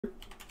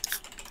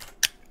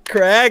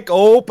Crack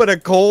open a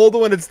cold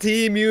one. It's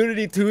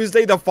TeamUnity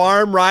Tuesday. The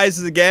farm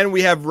rises again.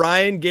 We have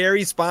Ryan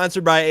Gary,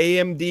 sponsored by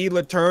AMD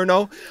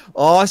Laterno.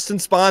 Austin,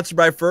 sponsored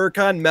by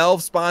Furcon.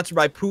 Melv, sponsored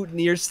by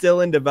Poutineer,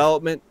 still in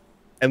development.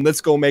 And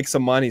let's go make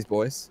some monies,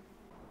 boys.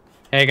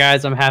 Hey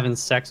guys, I'm having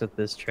sex with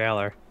this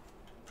trailer.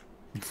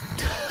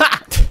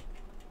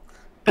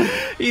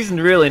 He's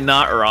really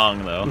not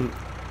wrong though.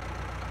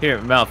 Here,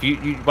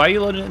 Malf, why are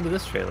you loading into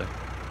this trailer?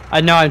 I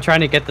know I'm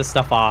trying to get the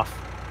stuff off,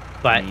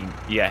 but I mean,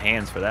 you got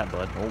hands for that,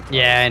 bud. Oh,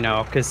 yeah, I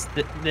know, because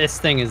this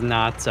thing is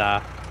not.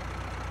 Where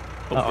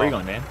are you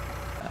going, man?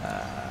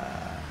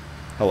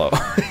 Hello.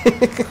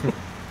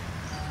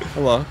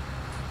 Hello.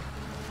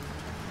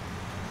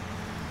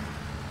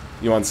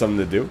 You want something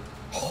to do?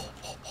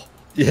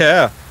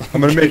 Yeah, I'm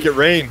gonna make it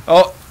rain.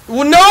 Oh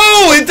well,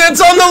 no! It's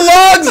on the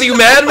logs, you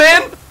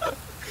madman!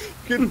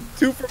 Getting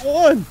 2 for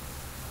 1.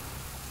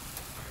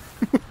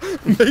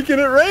 Making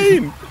it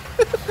rain.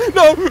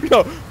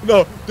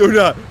 No, do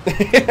not.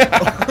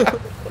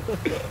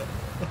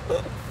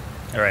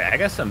 All right, I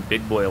got some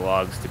big boy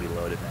logs to be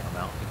loaded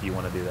now, Malf. If you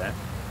want to do that.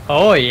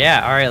 Oh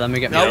yeah, all right. Let me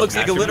get. That my looks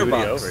like a litter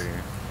box. Over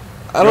here.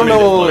 I don't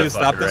know. To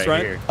stop this,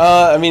 right? Here.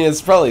 I mean,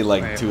 it's probably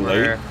like Wait, too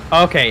where? late.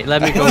 Okay,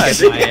 let me go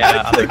get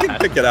my. I can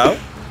pick it out.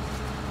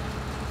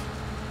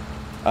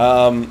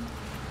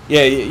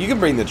 Yeah, you can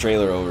bring the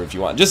trailer over if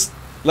you want. Just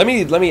let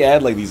me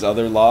add like these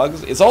other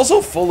logs. It's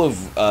also full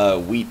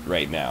of wheat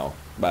right now,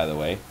 by the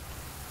way.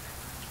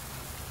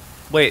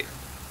 Wait.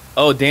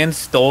 Oh, Dan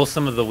stole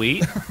some of the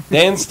wheat?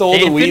 Dan stole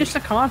the wheat. Finish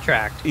the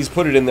contract. He's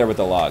put it in there with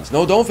the logs.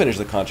 No, don't finish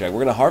the contract. We're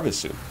gonna harvest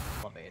soon.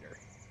 Elevator.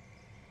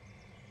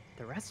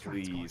 The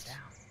restaurant's going Please.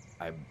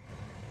 down.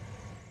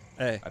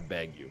 Hey, I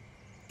beg you.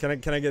 can I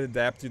get a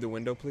dap through the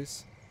window,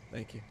 please?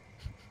 Thank you.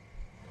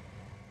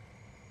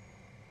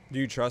 Do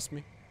you trust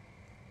me?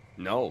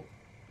 No.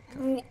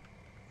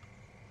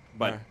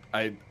 But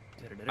I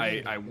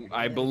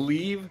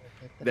believe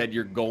that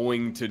you're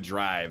going to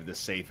drive the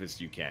safest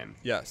you can.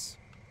 Yes.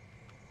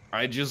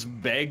 I just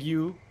beg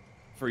you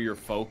for your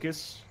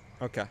focus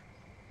Okay.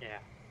 Yeah.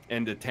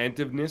 and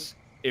attentiveness.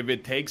 If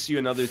it takes you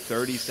another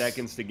 30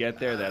 seconds to get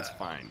there, that's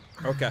fine.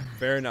 Okay.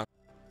 Fair enough.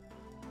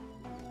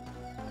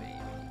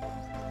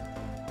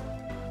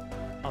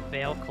 A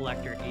bale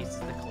collector eats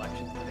the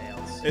collections of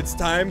bales. It's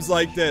times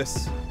like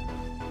this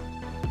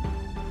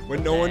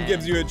when no one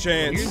gives you a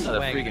chance. Here's the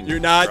wagon. You're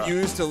not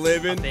used to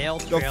living A bale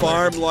the trailer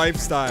farm with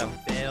lifestyle,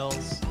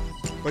 bales.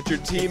 but your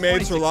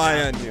teammates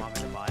rely on you. Want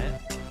me to buy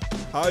it?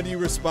 How do you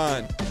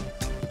respond?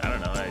 I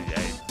don't know.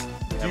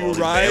 Do you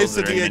rise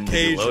to the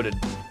occasion? Loaded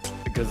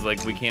because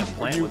like we can't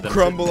plant You with them.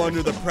 crumble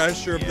under the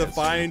pressure of the Yes.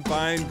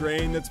 fine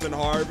grain that's been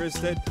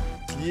harvested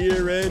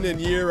year in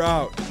and year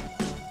out.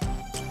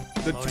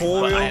 The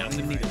toil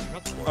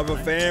of a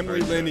family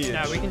lineage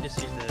No, we can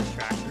just use the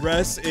tractor.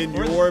 rests in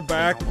Or your the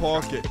back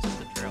normal pocket. tractor, just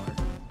the trailer.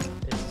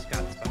 It's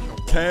got special.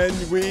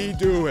 Can we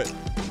do it?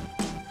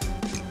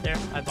 There,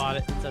 I bought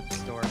it. It's at the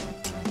store.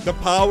 The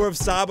power of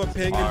Saba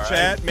Ping and All right.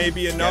 chat may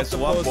be enough Guess to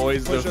what,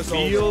 boys? push The us over.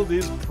 field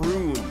is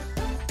pruned.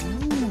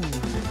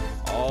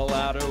 All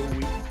out of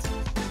wheat.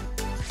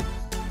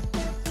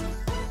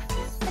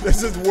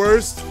 This is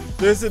worse.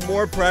 This is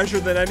more pressure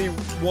than any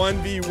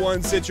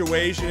 1v1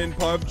 situation in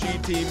PUBG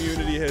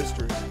TeamUnity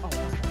history.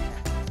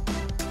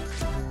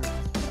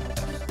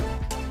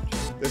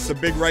 This is a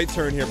big right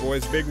turn here,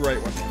 boys. Big right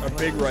one. A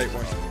big right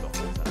one.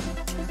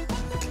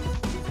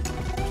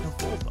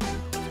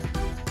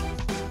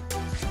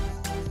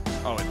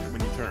 Oh, and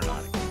when you turn it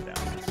on, it goes down.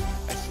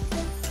 I see.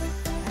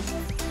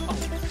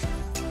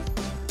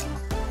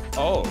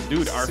 Oh,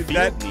 dude, our See,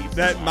 field needs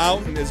that some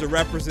mountain is a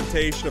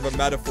representation of a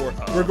metaphor.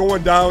 Oh. We're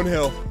going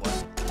downhill.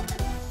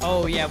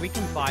 Oh yeah, we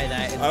can buy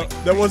that. And, like,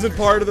 That wasn't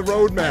part of the I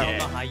roadmap. don't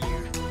know how you.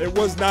 It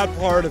was not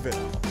part of it. Or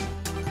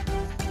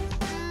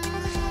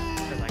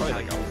like Probably how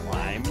like you a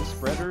lime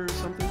spreader or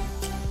something.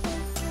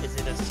 is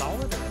it a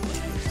solid or a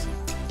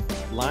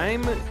liquid?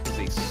 Lime is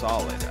a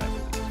solid, I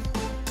believe.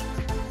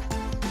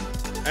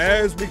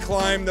 As we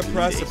climb the Need a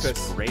precipice,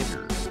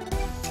 spreader.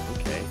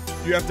 Okay.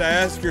 you have to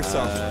ask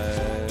yourself,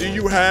 do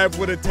you have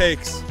what it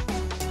takes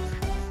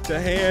to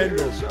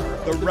handle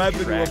the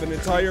revenue of an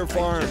entire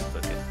farm?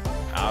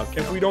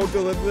 Okay. If we don't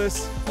deliver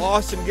this,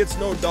 Austin gets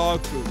no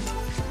dog food.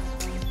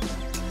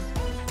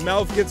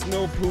 Melf gets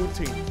no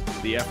poutine.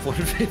 The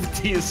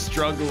F-150 is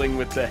struggling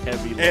with the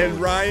heavy load. And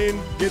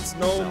Ryan gets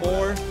no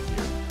more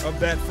of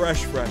that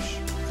fresh. It's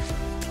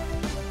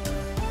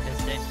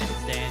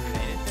Dan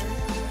made it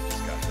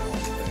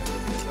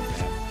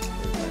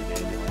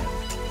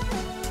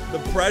there. The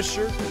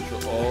pressure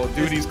Oh,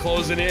 dude, he's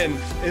closing in.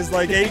 is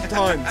like 8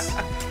 tons.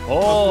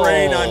 Oh,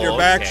 grain on your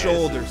back okay,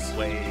 shoulders. this is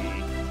way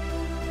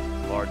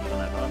larger than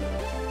I thought.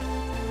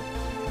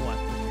 What?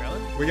 The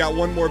trailer? We got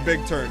one more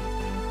big turn.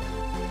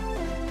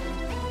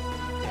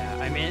 Yeah,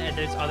 I mean, and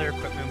there's other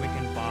equipment we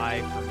can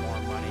buy for more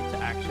money to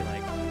actually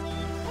like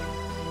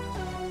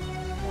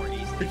more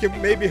easily. We can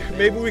pick up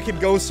maybe we could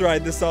ghost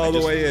ride this all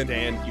the way in.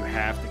 Dan, you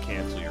have to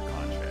cancel your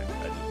contract.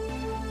 I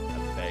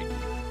beg you.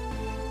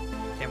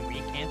 Can we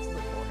cancel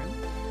it for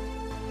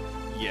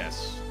him?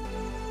 Yes.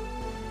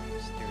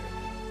 Let's do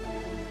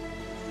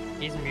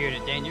it. He's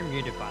muted. Dan, you're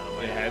muted, by the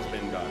way. It has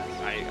been done.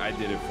 I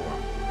did it for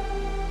him.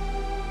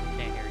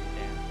 Can't hear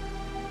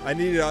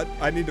you, Dan.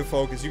 I need to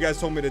focus. You guys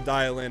told me to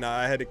dial in.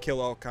 I had to kill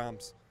all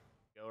comms.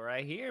 Go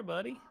right here,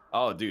 buddy.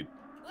 Oh, dude.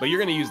 But you're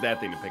gonna use that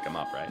thing to pick him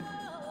up, right?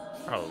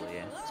 Probably,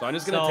 yeah. So I'm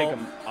just gonna take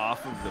him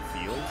off of the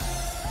field.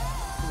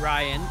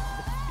 Ryan,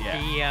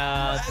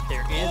 Yeah.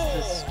 there is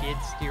the skid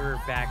steerer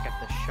back at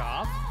the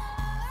shop,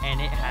 and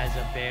it has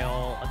a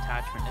bale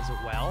attachment as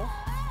well.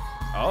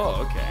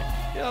 Oh, okay.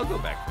 Yeah, I'll go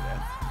back for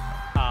that.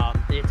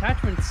 The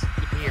attachment's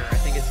here. I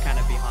think it's kind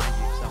of behind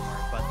you somewhere,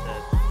 but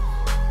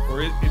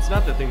Or it's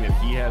not the thing that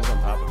he has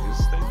on top of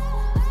his thing.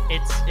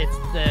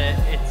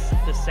 it's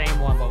the same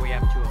one, but we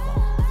have two of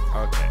them.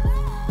 Okay.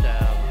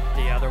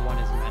 The other one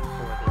is meant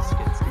for the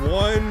skid steer.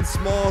 One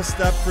small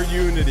step for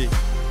unity.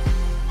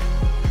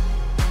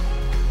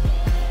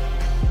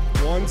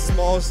 One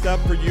small step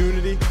for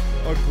unity.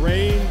 A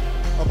grain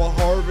of a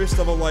harvest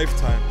of a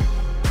lifetime.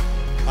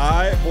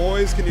 Alright,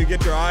 boys, can you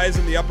get your eyes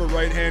in the upper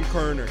right-hand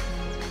corner?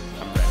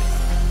 I'm ready.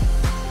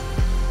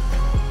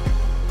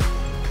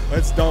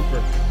 Let's dump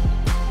her.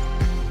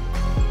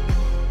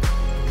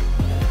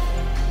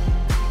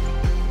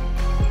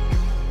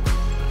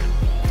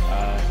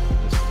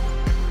 Just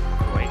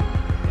wait.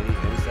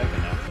 Any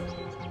second now.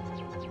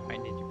 I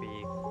need to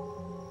be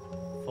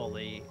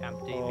fully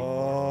empty.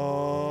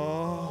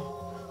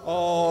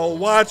 Oh,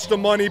 watch the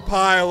money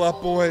pile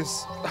up,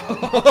 boys.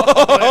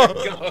 There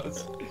it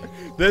goes.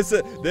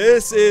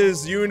 This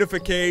is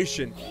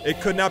unification. It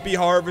could not be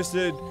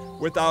harvested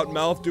without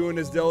Melf doing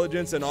his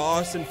diligence and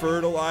Austin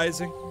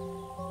fertilizing.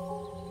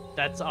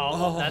 That's all.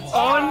 Oh. That's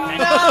Oh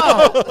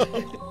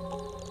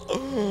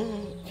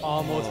no!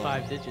 almost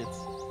 5 digits.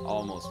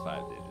 Almost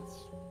 5 days.